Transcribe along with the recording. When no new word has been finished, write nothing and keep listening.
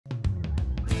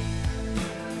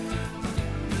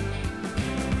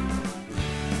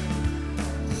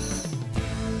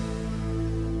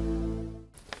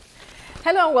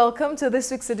Hello and welcome to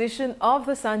this week's edition of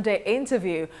the Sunday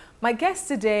Interview. My guest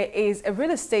today is a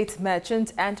real estate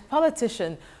merchant and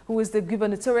politician who is the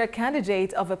gubernatorial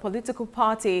candidate of a political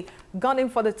party gunning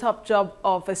for the top job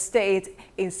of a state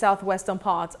in southwestern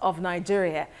part of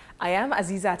Nigeria. I am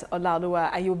Azizat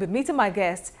Olalere and you will be meeting my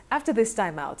guest after this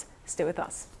time out. Stay with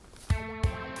us.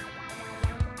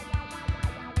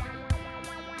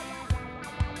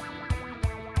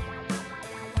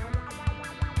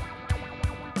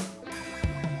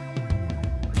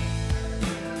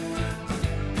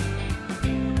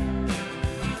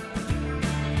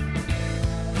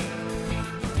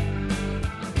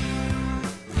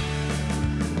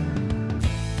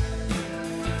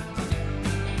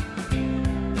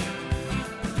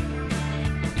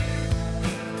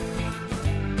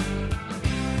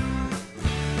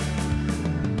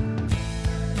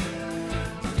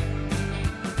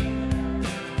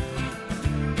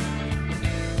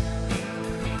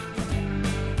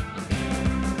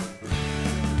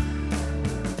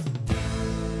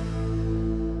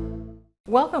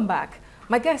 Welcome back.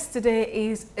 My guest today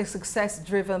is a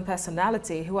success-driven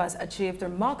personality who has achieved a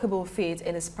remarkable feat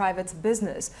in his private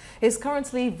business. He is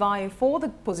currently vying for the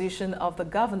position of the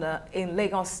governor in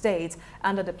Lagos State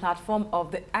under the platform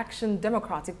of the Action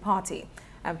Democratic Party.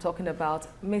 I'm talking about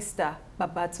Mr.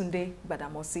 Babatunde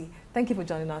Gbadamosi. Thank you for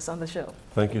joining us on the show.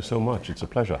 Thank you so much. It's a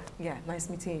pleasure. Yeah, nice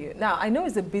meeting you. Now, I know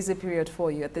it's a busy period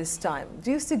for you at this time.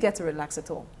 Do you still get to relax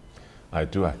at all? I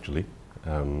do actually.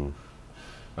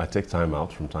 I take time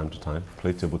out from time to time,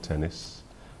 play table tennis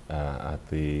at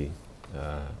the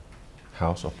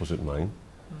house opposite mine.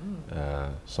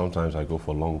 Sometimes I go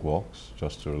for long walks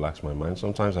just to relax my mind.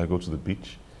 Sometimes I go to the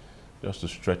beach just to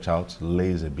stretch out,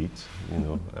 laze a bit, you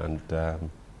know, and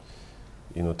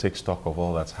you know, take stock of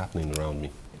all that's happening around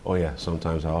me. Oh yeah,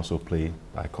 sometimes I also play,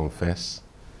 I confess,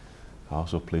 I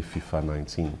also play FIFA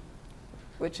 19.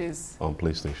 Which is? On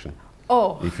PlayStation.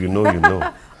 Oh. If you know, you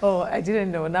know. Oh, I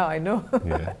didn't know. Now I know.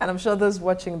 Yeah. And I'm sure those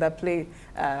watching that play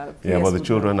yeah, but the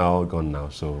children are all gone now,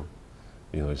 so,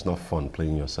 you know, it's not fun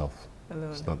playing yourself.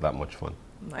 Alone. It's not that much fun.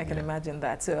 I can imagine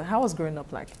that. So how was growing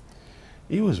up like?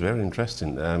 It was very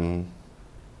interesting.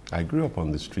 I grew up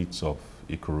on the streets of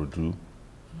Ikorodu,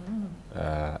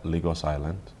 Lagos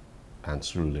Island, and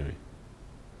Surulere.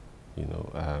 You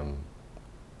know,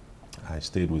 I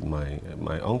stayed with my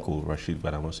uncle, Rashid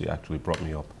Gbadamosi, actually brought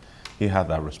me up. He had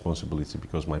that responsibility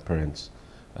because my parents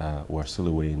were still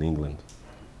away in England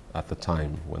at the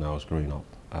time when I was growing up.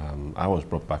 I was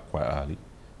brought back quite early,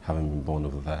 having been born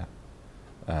over there.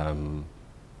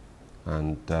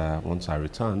 Once I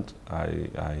returned,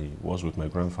 I was with my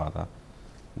grandfather,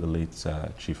 the late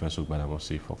Chief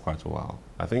Gbadamosi, for quite a while.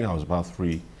 I think I was about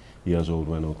 3 years old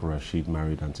when Uncle Rashid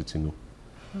married Auntie Tinu.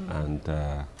 And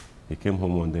he came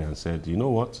home one day and said, you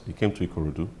know what? He came to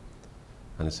Ikorodu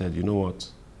and he said, you know what?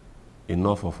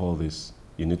 Enough of all this,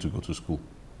 you need to go to school.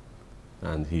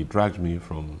 And he dragged me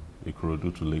from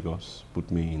Ikorodu to Lagos,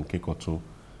 put me in Kekoto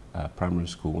primary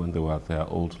school when they were at their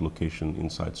old location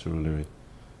inside Surulere.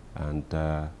 And,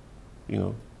 you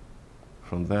know,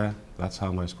 from there, that's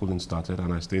how my schooling started,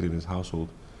 and I stayed in his household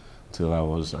till I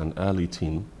was an early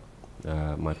teen.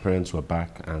 My parents were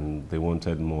back and they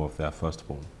wanted more of their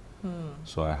firstborn.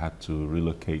 So I had to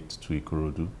relocate to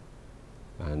Ikorodu.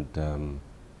 And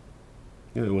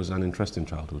you know, it was an interesting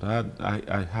childhood.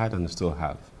 I had and still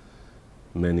have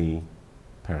many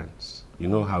parents. You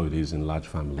know how it is in large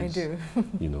families. I do.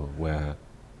 You know, where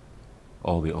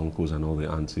all the uncles and all the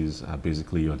aunties are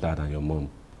basically your dad and your mom,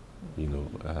 you know,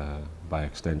 by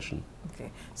extension.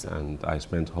 Okay. So and I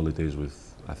spent holidays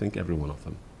with, I think, every one of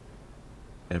them.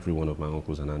 Every one of my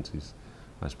uncles and aunties.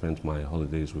 I spent my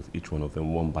holidays with each one of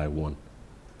them one by one.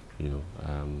 You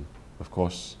know, of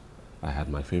course, I had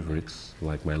my favorites,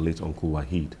 like my late Uncle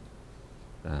Wahid.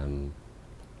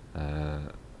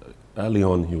 Early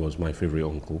on, he was my favorite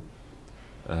uncle.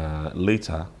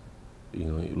 Later, you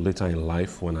know, later in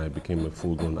life, when I became a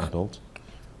full-grown adult,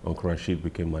 Uncle Rashid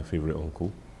became my favorite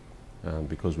uncle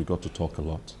because we got to talk a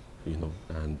lot, you know,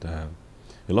 and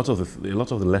a lot of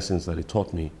the lessons that he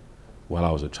taught me while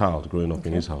I was a child growing up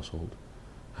in his household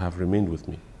have remained with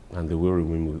me, and they will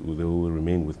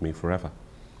remain with me forever.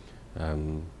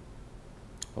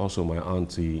 Also, my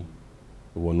auntie,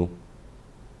 Wonu,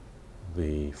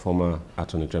 the former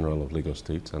Attorney General of Lagos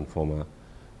State and former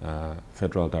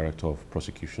Federal Director of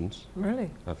Prosecutions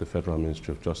at the Federal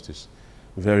Ministry of Justice.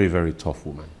 Very, very tough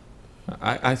woman.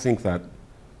 I think that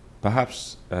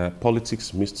perhaps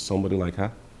politics missed somebody like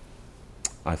her.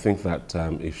 I think that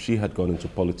if she had gone into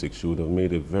politics, she would have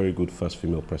made a very good first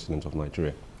female president of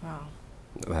Nigeria. Wow.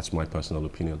 That's my personal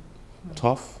opinion.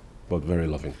 Tough, but very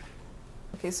loving.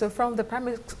 Okay, so from the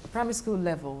primary school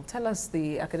level, tell us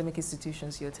the academic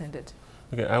institutions you attended.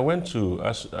 Okay, I went to,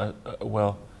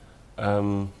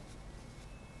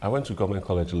 I went to Government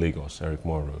College Lagos, Eric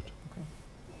Moore Road,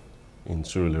 in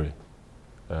Surulere.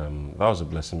 That was a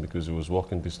blessing because it was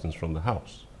walking distance from the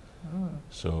house.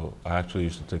 So I actually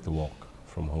used to take the walk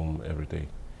from home every day.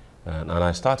 And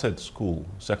I started school,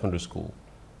 secondary school,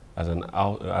 as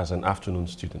an afternoon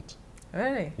student.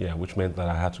 Really? Yeah, which meant that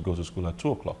I had to go to school at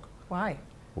 2 o'clock. Why?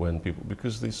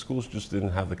 Because the schools just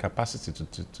didn't have the capacity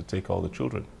to take all the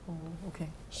children. Oh, okay.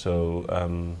 So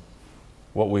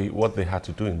what they had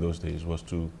to do in those days was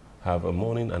to have a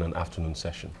morning and an afternoon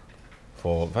session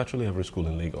for virtually every school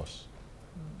in Lagos.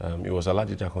 It was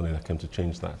Alhaji Jakone that came to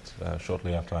change that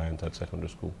shortly after I entered secondary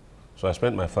school. So I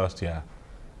spent my first year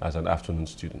as an afternoon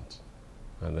student,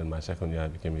 and then my second year I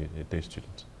became a day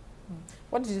student.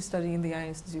 What did you study in the higher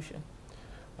institution?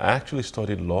 I actually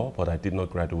studied law, but I did not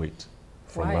graduate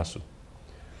from Why? LASU.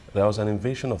 There was an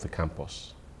invasion of the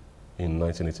campus in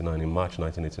 1989, in March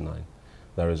 1989,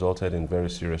 that resulted in very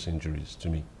serious injuries to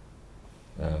me.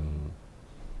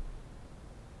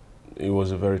 It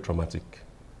was a very traumatic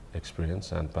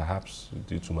experience, and perhaps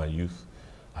due to my youth,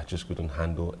 I just couldn't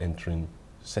handle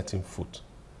setting foot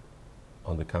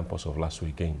on the campus of LASU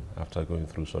again after going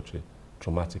through such a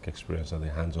traumatic experience at the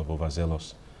hands of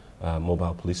overzealous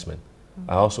mobile policemen.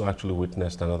 I also actually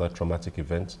witnessed another traumatic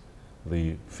event,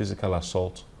 the physical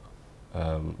assault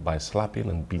by slapping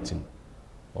and beating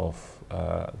of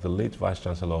the late Vice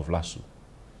Chancellor of LASU,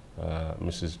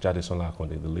 Mrs. Jadesola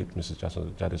Akonde, the late Mrs.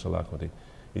 Jadesola Akonde.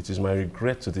 It is my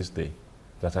regret to this day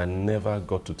that I never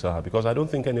got to tell her, because I don't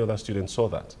think any other student saw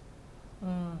that.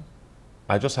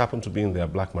 I just happened to be in their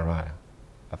Black Mariah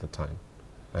at the time,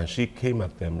 and she came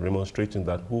at them remonstrating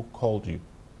that who called you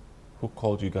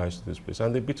guys to this place,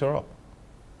 and they beat her up.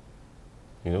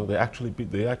 You know, they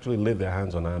actually laid their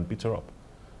hands on her and beat her up.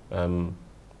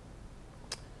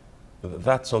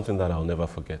 That's something that I'll never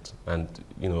forget. And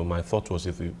you know, my thought was,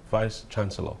 if the Vice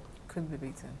Chancellor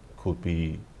could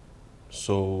be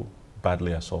so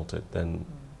badly assaulted, then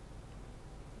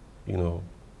you know,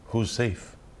 who's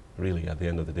safe really at the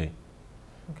end of the day?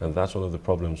 Okay. And that's one of the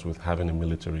problems with having a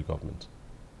military government.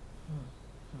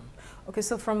 Okay,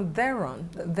 so from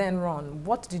then on,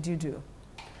 what did you do?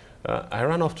 I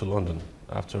ran off to London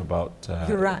after about...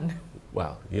 you ran?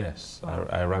 Well, yes. Wow.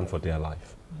 I ran for dear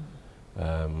life.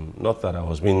 Not that I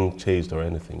was being chased or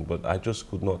anything, but I just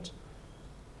could not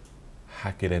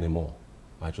hack it anymore.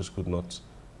 I just could not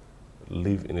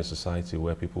live in a society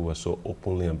where people were so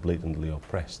openly and blatantly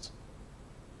oppressed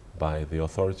by the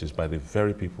authorities, by the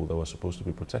very people that were supposed to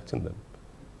be protecting them.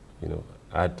 You know,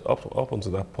 up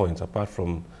until that point, apart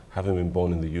from having been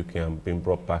born in the UK and being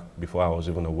brought back before I was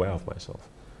even aware of myself,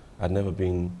 I'd never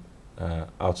been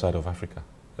outside of Africa.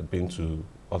 I'd been to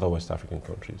other West African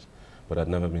countries, but I'd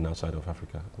never been outside of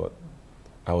Africa. But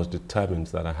I was determined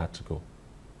that I had to go,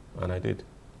 and I did.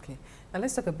 Okay, now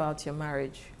let's talk about your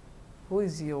marriage. Who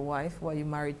is your wife? Who are you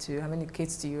married to? How many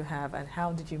kids do you have, and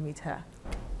how did you meet her?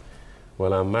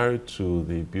 Well, I'm married to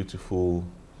the beautiful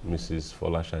Mrs.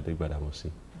 Olalere Gbadamosi,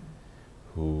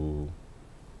 who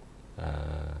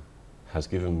has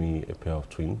given me a pair of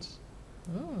twins.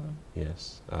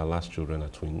 Yes, our last children are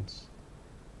twins,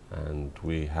 and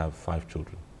we have 5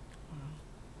 children.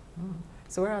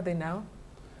 So where are they now?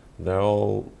 They're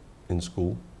all in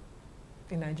school.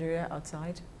 In Nigeria,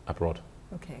 outside? Abroad.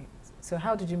 Okay, so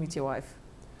how did you meet your wife?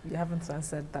 You haven't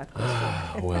answered that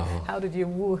question. Well, how did you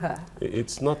woo her?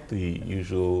 It's not the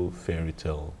usual fairy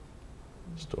tale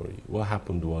story. What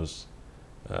happened was,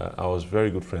 I was very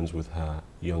good friends with her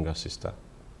younger sister,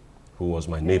 who was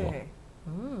my neighbor.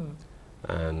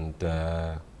 And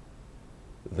there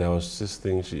was this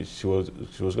thing, she was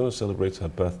going to celebrate her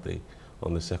birthday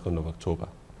on the 2nd of October.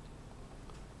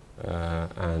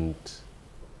 And,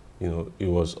 you know, it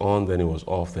was on, then it was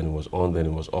off, then it was on, then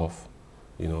it was off.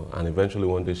 You know, and eventually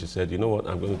one day she said, you know what,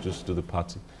 I'm going to just do the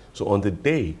party. So on the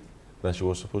day that she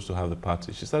was supposed to have the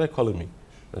party, she started calling me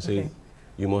and saying,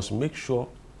 you must make sure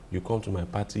you come to my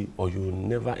party or you will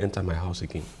never enter my house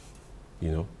again,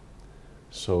 you know.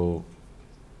 So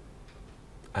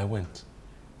I went.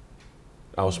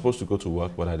 I was supposed to go to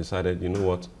work, but I decided, you know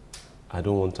what, I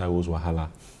don't want Taiwo's wahala.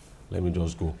 Let me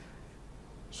just go.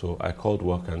 So I called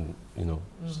work and, you know,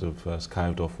 sort of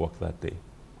skived off work that day.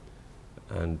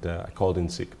 And I called in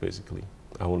sick, basically.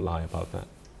 I won't lie about that.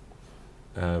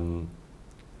 And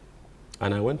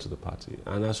I went to the party.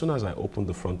 And as soon as I opened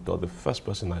the front door, the first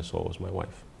person I saw was my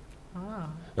wife.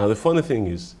 Now, the funny thing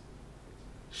is,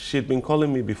 she'd been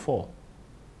calling me before,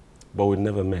 but we'd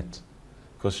never met.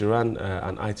 Because she ran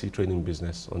an IT training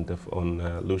business on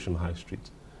Lewisham High Street.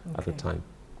 at the time.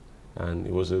 And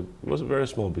it was a very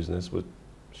small business, but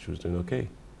she was doing okay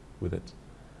with it.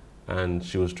 And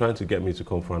she was trying to get me to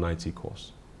come for an IT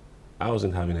course. I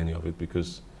wasn't having any of it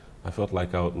because I felt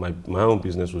like my own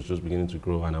business was just beginning to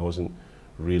grow, and I wasn't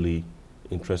really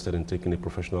interested in taking a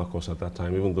professional course at that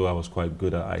time, even though I was quite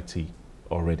good at IT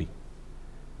already.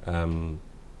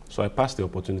 So I passed the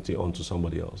opportunity on to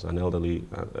somebody else, an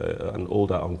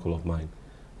older uncle of mine.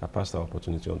 I passed the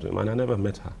opportunity on to him, and I never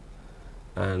met her.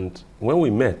 And when we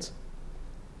met,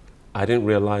 I didn't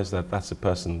realize that that's the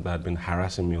person that had been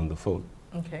harassing me on the phone.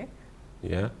 Okay.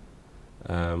 Yeah.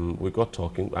 We got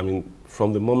talking. I mean,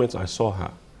 from the moment I saw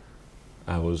her,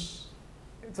 I was...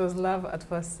 It was love at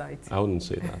first sight. I wouldn't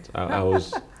say that. I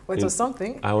was... Well, it was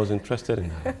something. I was interested in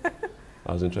her.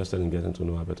 I was interested in getting to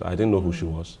know her better. I didn't know who she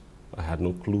was. I had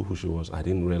no clue who she was. I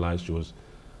didn't realize she was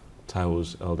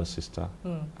Taiwo's elder sister.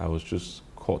 I was just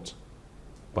caught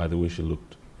by the way she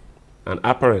looked. And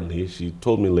apparently, she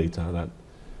told me later that,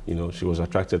 you know, she was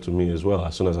attracted to me as well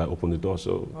as soon as I opened the door.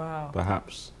 So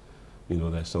perhaps, you know,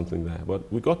 there's something there.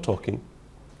 But we got talking,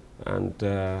 and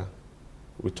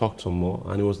we talked some more.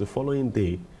 And it was the following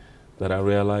day that I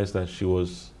realized that she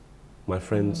was my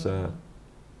friend's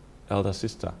elder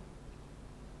sister.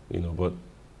 You know, but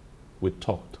we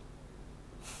talked.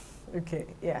 Okay,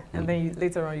 yeah. And then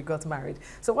later on you got married.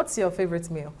 So what's your favorite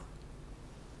meal?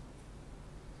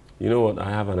 You know what? I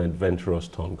have an adventurous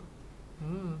tongue.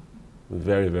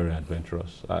 Very, very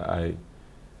adventurous. I'd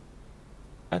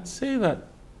say that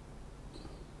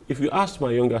if you asked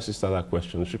my younger sister that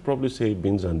question, she'd probably say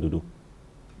beans and dodo.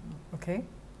 Okay.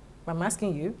 I'm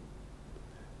asking you.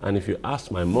 And if you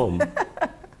asked my mom,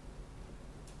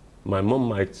 my mom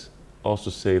might also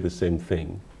say the same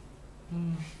thing.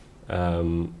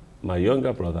 My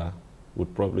younger brother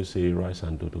would probably say rice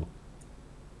and dodo.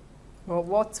 Well,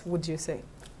 what would you say?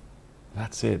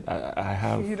 That's it. I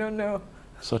have... You don't know.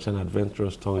 Such an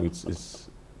adventurous tongue. It's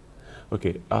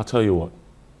okay, I'll tell you what.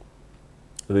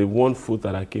 The one food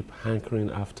that I keep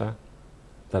hankering after,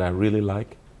 that I really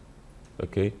like,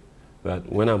 okay,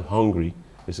 that when I'm hungry,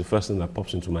 is the first thing that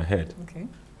pops into my head,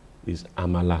 is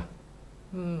amala.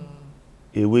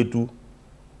 Ewedu,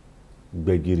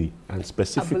 begiri, and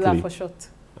specifically... Abula for short.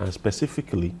 And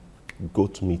specifically,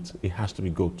 goat meat. It has to be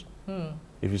goat.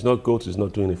 If it's not goat, it's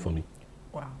not doing it for me.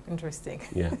 Wow, interesting.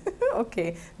 Yeah.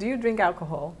 Okay. Do you drink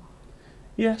alcohol?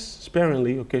 Yes,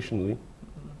 sparingly, occasionally.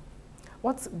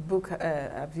 What book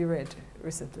have you read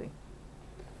recently?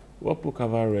 What book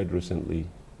have I read recently?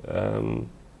 I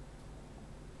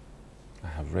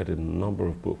have read a number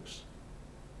of books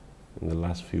in the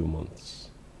last few months.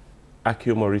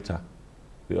 Akio Morita,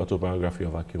 the autobiography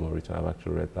of Akio Morita. I've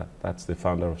actually read that. That's the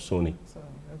founder of Sony. Sony,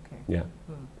 okay. Yeah,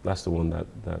 that's the one that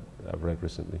I've read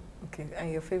recently. Okay,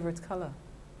 and your favorite color?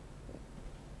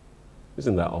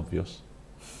 Isn't that obvious?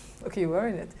 Okay, you're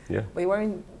wearing it. Yeah. But you're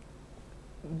wearing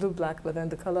blue, black, but then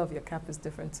the color of your cap is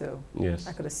different too. Yes.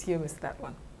 I could assume it's that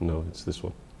one. No, it's this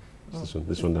one. It's this one.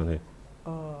 This one down here.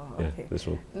 Oh, yeah, okay. This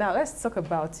one. Now let's talk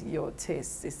about your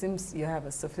taste. It seems you have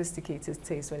a sophisticated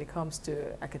taste when it comes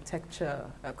to architecture,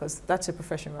 because that's your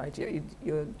profession, right?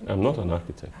 I'm not an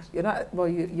architect. You're not. Well,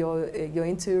 you're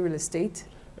into real estate.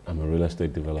 I'm a real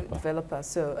estate developer.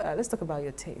 So let's talk about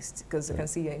your taste, because I can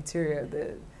see your interior,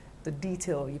 the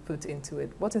detail you put into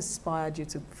it. What inspired you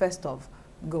to first off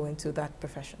go into that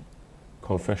profession?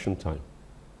 Confession time.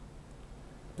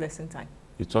 Lesson time.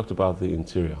 You talked about the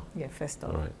interior. Yeah, first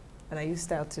off. All right. And I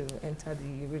used out to enter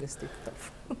the real estate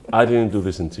stuff. I didn't do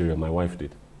this interior, my wife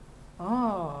did.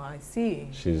 Oh, I see.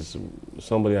 She's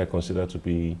somebody I consider to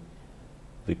be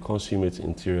the consummate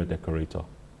interior decorator.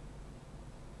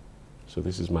 So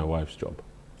this is my wife's job.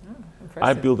 Oh, impressive.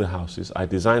 I build the houses, I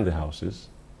design the houses,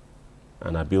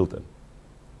 and I build them.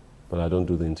 But I don't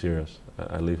do the interiors.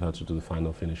 I leave her to do the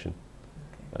final finishing.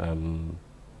 Okay.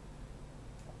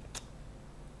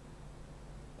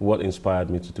 What inspired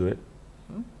me to do it?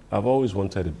 I've always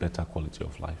wanted a better quality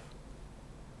of life.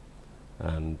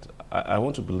 And I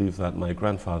want to believe that my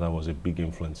grandfather was a big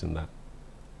influence in that.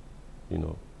 You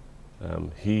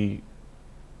know, he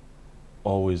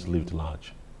always lived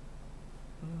large.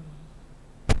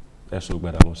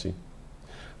 Gbadamosi.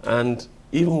 And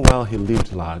even while he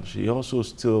lived large, he also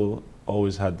still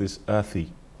always had this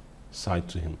earthy side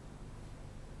to him,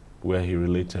 where he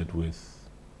related with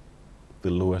the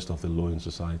lowest of the low in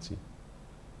society.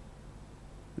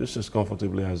 Just as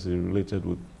comfortably as he related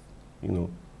with, you know,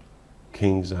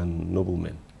 kings and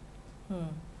noblemen.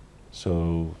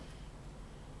 So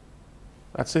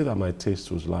I'd say that my taste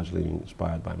was largely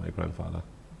inspired by my grandfather.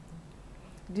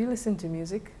 Do you listen to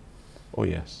music? Oh,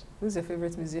 yes. Who's your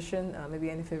favorite musician? Maybe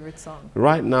any favorite song?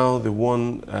 Right now, the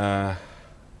one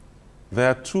There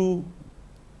are two,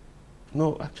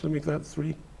 no, actually make that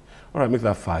 3. All right, make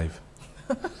that 5.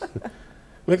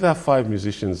 Make that 5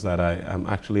 musicians that I am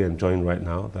actually enjoying right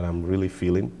now, that I'm really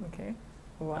feeling. Okay.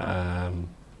 Wow.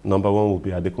 Number 1 will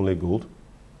be Adekunle Gold.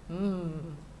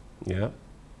 Yeah.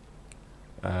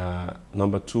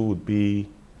 Number 2 would be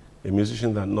a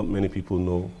musician that not many people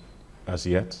know as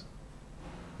yet.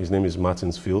 His name is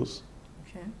Martins Fields.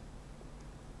 Okay.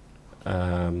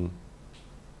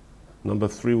 Number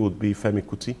 3 would be Femi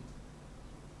Kuti.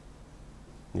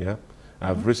 Yeah.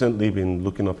 I've recently been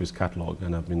looking up his catalog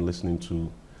and I've been listening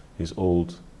to his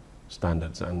old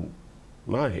standards, and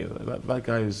that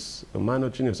guy is a minor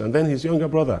genius. And then his younger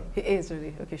brother. He is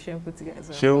really. Okay, Seun Kuti as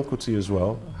well. Seun Kuti as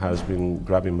well has been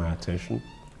grabbing my attention.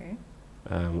 Okay.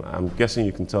 I'm guessing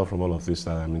you can tell from all of this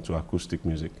that I'm into acoustic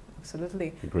music.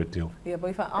 Absolutely. A great deal. Yeah, but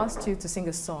if I asked you to sing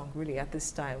a song really at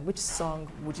this time, which song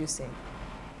would you sing?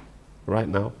 Right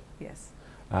now? Yes.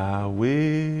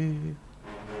 Awe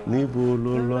níbo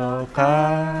ló lọ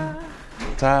ká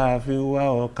tá a fi wá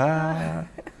ọ ká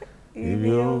ibi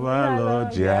ó bá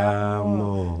lọ jẹ́ á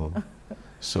mọ̀.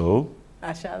 So,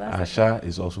 Asha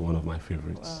is also one of my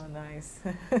favorites. Oh, nice.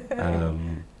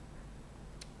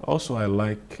 Also, I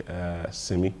like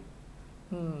Simi.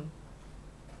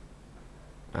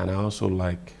 And I also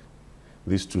like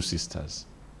these 2 sisters,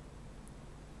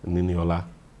 Niniola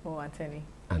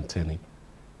and Tenny.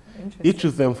 Each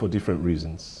of them for different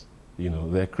reasons. You know,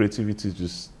 their creativity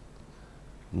just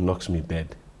knocks me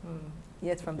dead.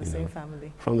 Yet from the same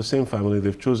family. From the same family,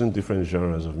 they've chosen different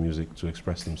genres of music to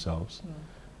express themselves.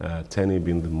 Tenny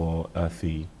being the more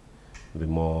earthy, the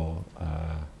more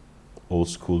old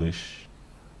schoolish,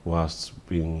 whilst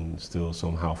being still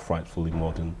somehow frightfully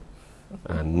modern.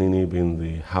 And Nini being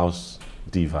the house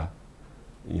diva,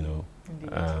 you know.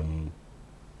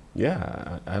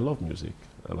 Yeah, I love music.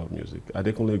 I love music.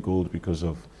 Adekunle Gold because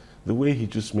of the way he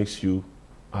just makes you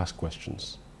ask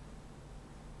questions.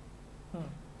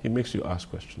 He makes you ask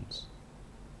questions.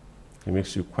 He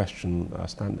makes you question our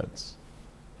standards,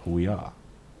 who we are,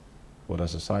 what our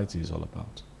society is all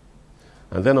about.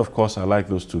 And then, of course, I like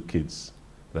those 2 kids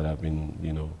that have been,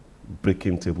 you know,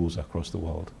 breaking tables across the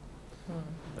world.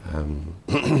 I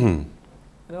don't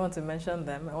want to mention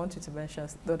them. I want you to mention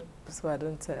so I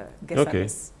don't guess at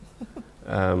this.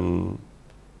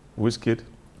 Wizkid.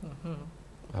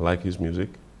 I like his music.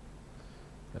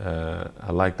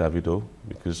 I like Davido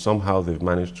because somehow they've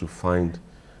managed to find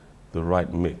the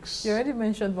right mix. You already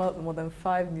mentioned more than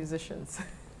 5 musicians.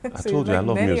 I so told you I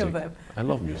love many music. Of them. I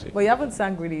love music. But you haven't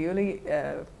sang really. You only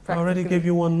I already gave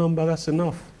you 1 number. That's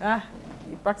enough.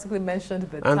 You practically mentioned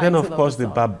the And then, of course, the the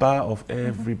Baba of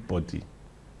everybody,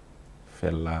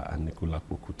 Fela and Nicola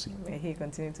Kuti. May he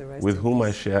continue to rest. With whom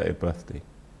I share a birthday.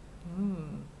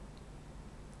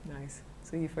 Nice.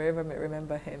 So you forever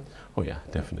remember him. Oh yeah,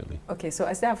 definitely. Okay, so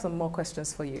I still have some more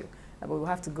questions for you, but we'll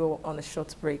have to go on a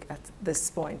short break at this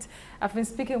point. I've been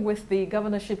speaking with the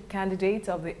governorship candidate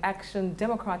of the Action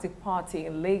Democratic Party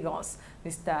in Lagos,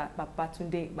 Mr.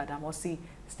 Babatunde Gbadamosi.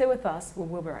 Stay with us, we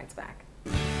will be right back.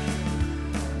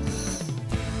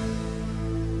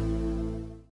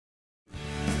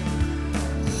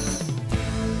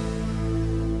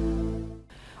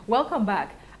 Welcome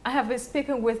back. I have been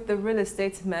speaking with the real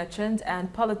estate merchant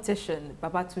and politician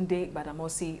Babatunde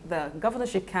Gbadamosi, the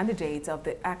governorship candidate of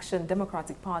the Action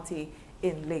Democratic Party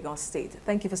in Lagos State.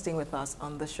 Thank you for staying with us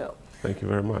on the show. Thank you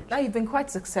very much. Now, you've been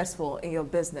quite successful in your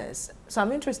business, so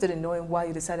I'm interested in knowing why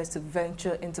you decided to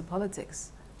venture into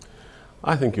politics.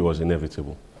 I think it was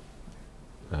inevitable.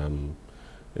 A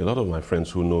lot of my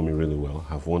friends who know me really well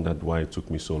have wondered why it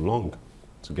took me so long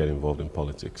to get involved in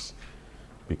politics,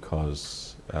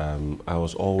 because I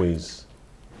was always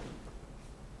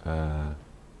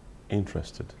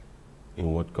interested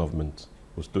in what government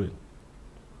was doing.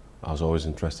 I was always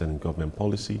interested in government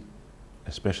policy,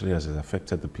 especially as it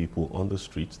affected the people on the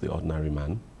streets, the ordinary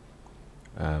man.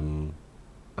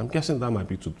 I'm guessing that might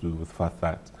be to do with the fact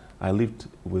that I lived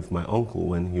with my uncle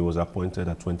when he was appointed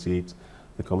at 28,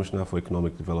 the Commissioner for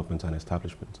Economic Development and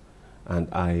Establishment. And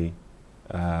I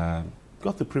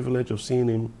got the privilege of seeing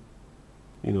him,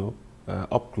 you know,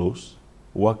 up close,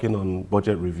 working on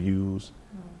budget reviews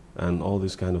and all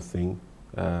this kind of thing.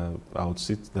 I would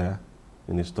sit there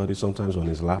in his study, sometimes on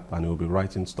his lap, and he would be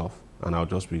writing stuff, and I'll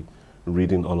just be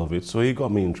reading all of it. So he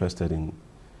got me interested in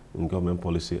government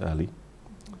policy early.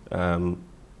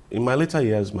 In my later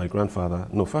years, my grandfather,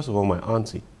 no, first of all, my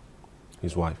auntie,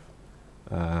 his wife,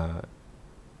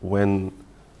 when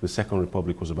the Second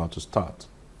Republic was about to start,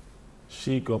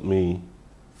 she got me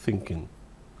thinking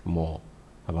more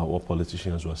about what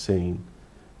politicians were saying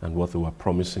and what they were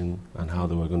promising and how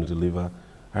they were going to deliver.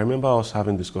 I remember us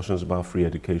having discussions about free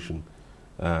education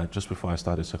just before I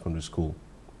started secondary school.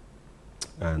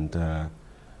 And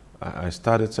I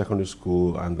started secondary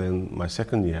school, and then my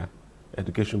second year,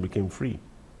 education became free.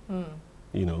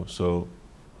 You know, so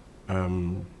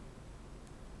that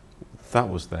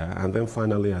was there. And then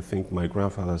finally, I think my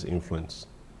grandfather's influence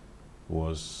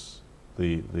was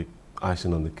the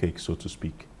icing on the cake, so to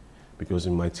speak. Because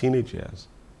in my teenage years,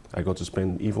 I got to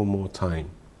spend even more time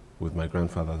with my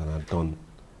grandfather than I'd done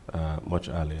much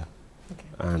earlier. Okay.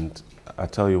 And I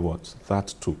tell you what,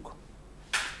 that took.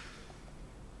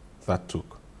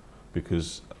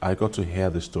 Because I got to hear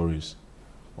the stories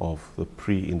of the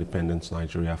pre-independence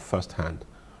Nigeria firsthand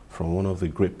from one of the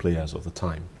great players of the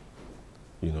time.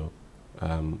 You know,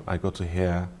 I got to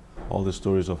hear all the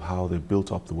stories of how they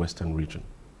built up the Western region.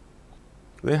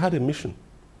 They had a mission.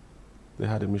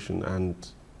 And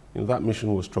you know, that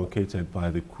mission was truncated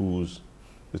by the coups,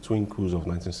 the twin coups of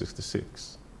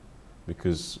 1966,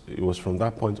 because it was from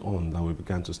that point on that we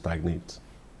began to stagnate.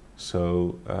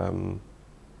 So,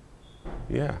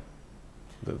 yeah,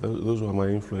 those were my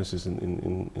influences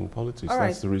in politics.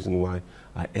 That's the reason why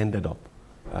I ended up,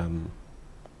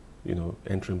 you know,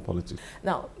 entering politics.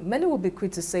 Now, many will be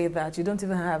quick to say that you don't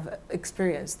even have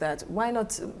experience, that why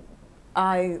not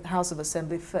House of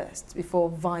Assembly first before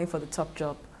vying for the top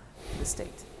job in the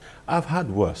state? I've had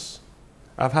worse.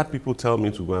 I've had people tell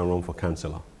me to go and run for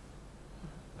councillor.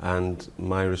 And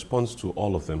my response to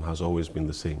all of them has always been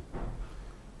the same.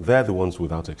 They're the ones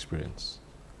without experience.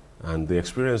 And the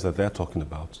experience that they're talking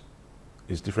about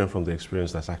is different from the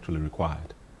experience that's actually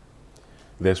required.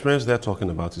 The experience they're talking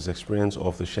about is experience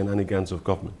of the shenanigans of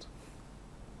government,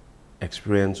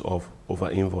 experience of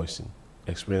over-invoicing,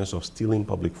 experience of stealing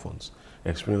public funds,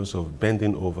 experience of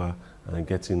bending over and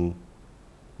getting,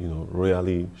 you know,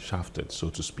 royally shafted, so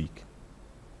to speak.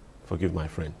 Forgive my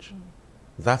French.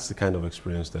 That's the kind of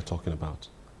experience they're talking about.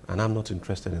 And I'm not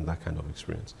interested in that kind of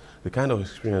experience. The kind of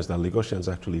experience that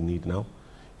Lagosians actually need now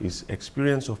is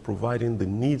experience of providing the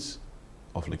needs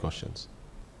of Lagosians.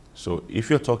 So if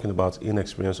you're talking about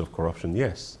inexperience of corruption,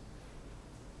 yes.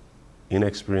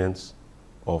 Inexperience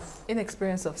of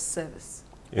service.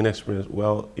 Inexperience,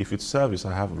 well, if it's service,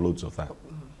 I have loads of that.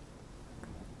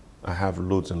 I have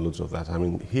loads and loads of that. I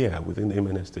mean, here within the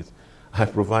Amen Estate,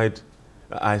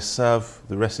 I serve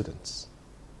the residents.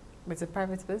 It's a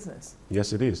private business.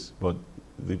 Yes, it is, but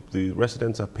the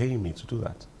residents are paying me to do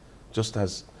that, just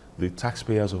as the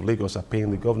taxpayers of Lagos are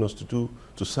paying the governors to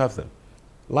serve them.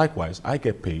 Likewise, I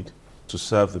get paid to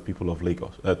serve the people of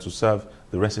Lagos, to serve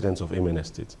the residents of Amen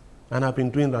Estate, and I've been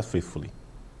doing that faithfully.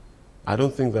 I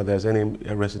don't think that there's any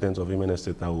resident of Amen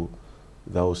Estate that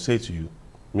will say to you,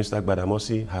 Mr.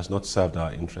 Gbadamosi has not served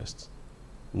our interests.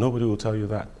 Nobody will tell you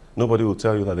that. Nobody will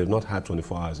tell you that they've not had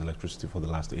 24 hours electricity for the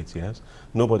last 8 years.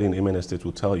 Nobody in Amen Estate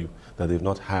will tell you that they've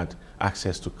not had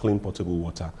access to clean potable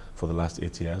water for the last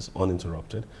 8 years,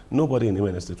 uninterrupted. Nobody in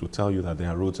Amen Estate will tell you that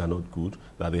their roads are not good,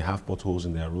 that they have potholes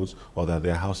in their roads, or that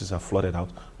their houses are flooded out.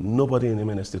 Nobody in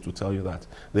Amen Estate will tell you that.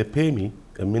 They pay me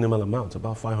a minimal amount,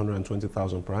 about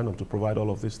 520,000 per annum, to provide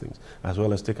all of these things, as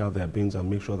well as take out their bins and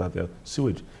make sure that their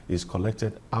sewage is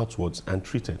collected outwards and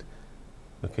treated.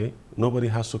 Okay? Nobody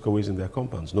has soakaways in their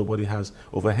compounds. Nobody has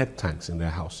overhead tanks in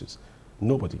their houses.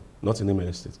 Nobody, not in Amen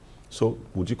Estate. So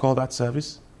would you call that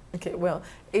service? Okay, well,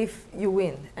 if you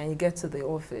win and you get to the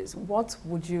office, what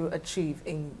would you achieve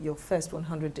in your first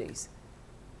 100 days?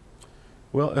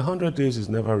 Well, 100 days is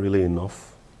never really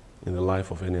enough in the life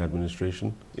of any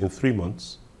administration. In 3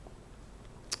 months,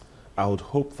 I would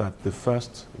hope that the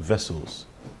first vessels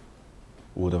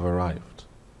would have arrived.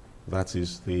 That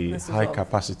is the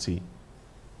high-capacity,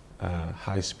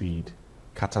 high-speed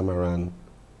catamaran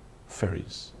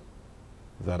ferries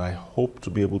that I hope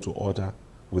to be able to order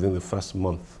within the first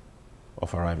month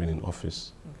of arriving in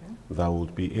office, that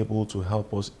would be able to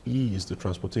help us ease the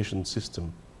transportation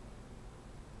system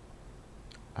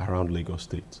around Lagos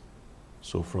State.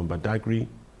 So from Badagry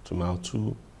to Mile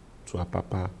 2 to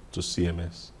Apapa to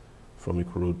CMS, from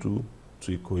Ikorodu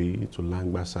to Ikoyi to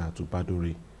Langbasa to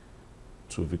Baduri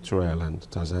to Victoria Island,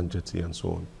 Tazan Jetty and so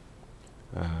on.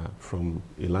 From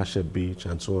Elashe Beach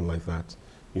and so on like that,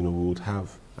 you know, we would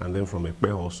have, and then from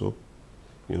Ekpe also,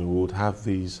 you know, we would have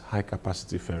these high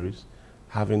capacity ferries.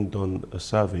 Having done a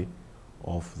survey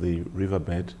of the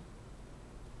riverbed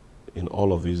in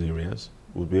all of these areas,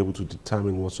 we'll be able to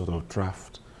determine what sort of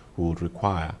draft we would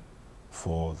require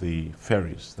for the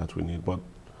ferries that we need. But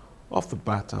off the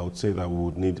bat, I would say that we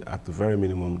would need, at the very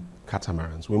minimum,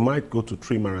 catamarans. We might go to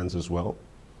trimarans as well,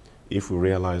 if we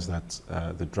realize that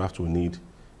the draft we need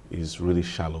is really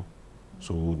shallow.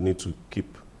 So we would need to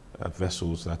keep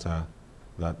vessels that are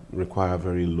that require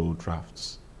very low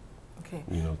drafts, Okay.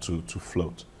 you know, to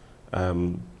float.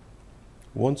 I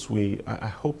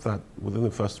hope that within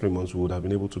the first 3 months we would have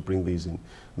been able to bring these in.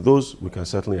 Those we can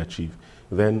certainly achieve.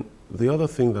 Then the other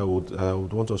thing that I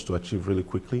would want us to achieve really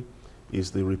quickly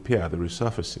is the repair, the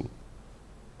resurfacing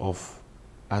of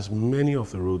as many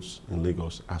of the roads in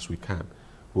Lagos as we can.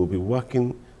 We'll be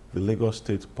working the Lagos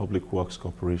State Public Works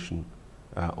Corporation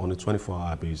on a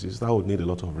 24-hour basis. That would need a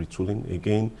lot of retooling.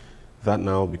 Again, that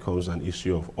now becomes an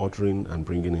issue of ordering and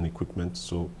bringing in equipment.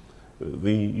 So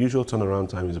the usual turnaround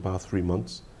time is about 3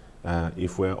 months.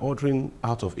 If we're ordering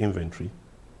out of inventory,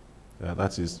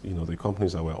 that is, you know, the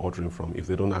companies that we're ordering from, if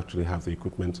they don't actually have the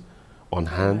equipment on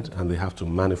hand and they have to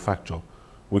manufacture,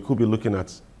 we could be looking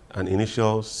at an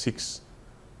initial 6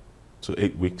 to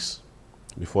 8 weeks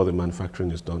before the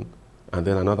manufacturing is done, and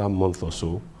then another month or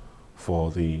so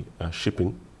for the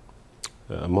shipping,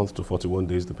 a month to 41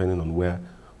 days depending on where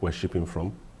we're shipping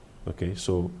from. Okay,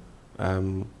 so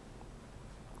the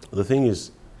thing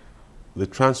is, the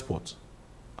transport,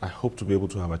 I hope to be able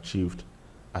to have achieved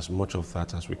as much of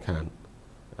that as we can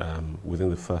within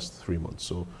the first 3 months.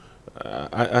 So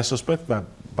I suspect that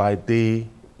by day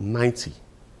 90,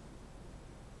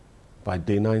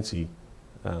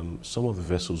 some of the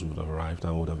vessels would have arrived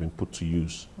and would have been put to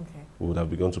use. Okay. We would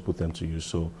have begun to put them to use.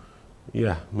 So,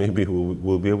 yeah, maybe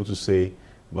we'll be able to say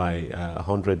by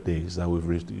 100 days that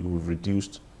we've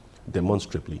reduced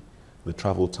demonstrably the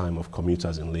travel time of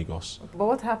commuters in Lagos. But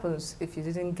what happens if you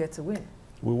didn't get to win?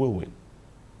 We will win.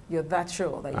 You're that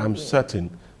sure that you I'm win?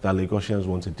 certain that Lagosians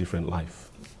want a different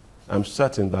life. I'm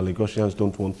certain that Lagosians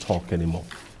don't want talk anymore.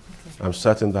 Okay. I'm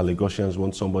certain that Lagosians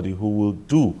want somebody who will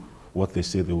do what they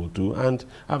say they will do. And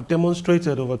I've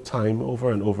demonstrated over time,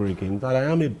 over and over again, that I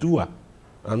am a doer.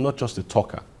 I'm not just a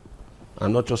talker.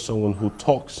 I'm not just someone who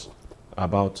talks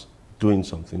about doing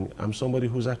something. I'm somebody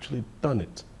who's actually done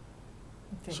it.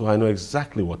 Okay. So I know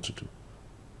exactly what to do,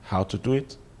 how to do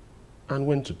it, and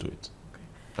when to do it. Okay.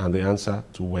 And the answer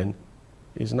to when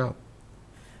is now.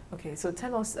 Okay, so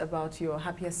tell us about your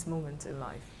happiest moment in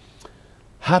life.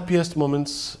 Happiest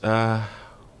moments,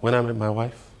 when I met my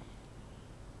wife,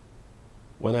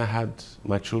 when I had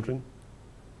my children,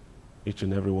 each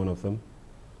and every one of them.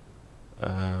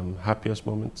 Happiest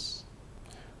moments,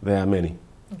 there are many.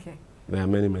 Okay. There are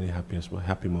many, many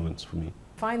happy moments for me.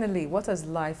 Finally, what has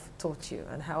life taught you,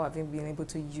 and how have you been able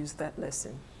to use that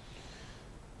lesson?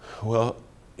 Well,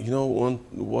 you know,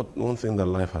 one thing that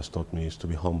life has taught me is to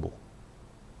be humble.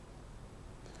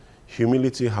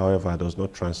 Humility, however, does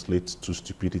not translate to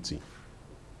stupidity.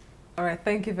 All right,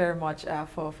 thank you very much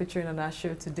for featuring on our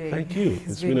show today. Thank you.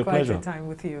 It's been a pleasure. Quite a time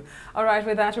with you. All right,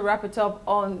 with that, to wrap it up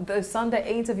on the Sunday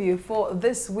interview for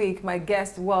this week, my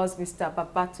guest was Mr.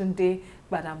 Babatunde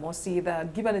Gbadamosi, the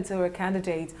gubernatorial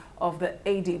candidate of the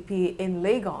ADP in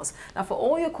Lagos. Now, for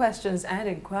all your questions and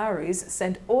inquiries,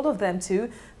 send all of them to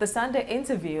the Sunday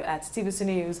interview at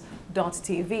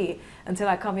tvcnews.tv. Until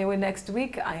I come your way next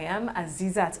week, I am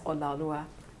Azizat Olalere.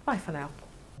 Bye for now.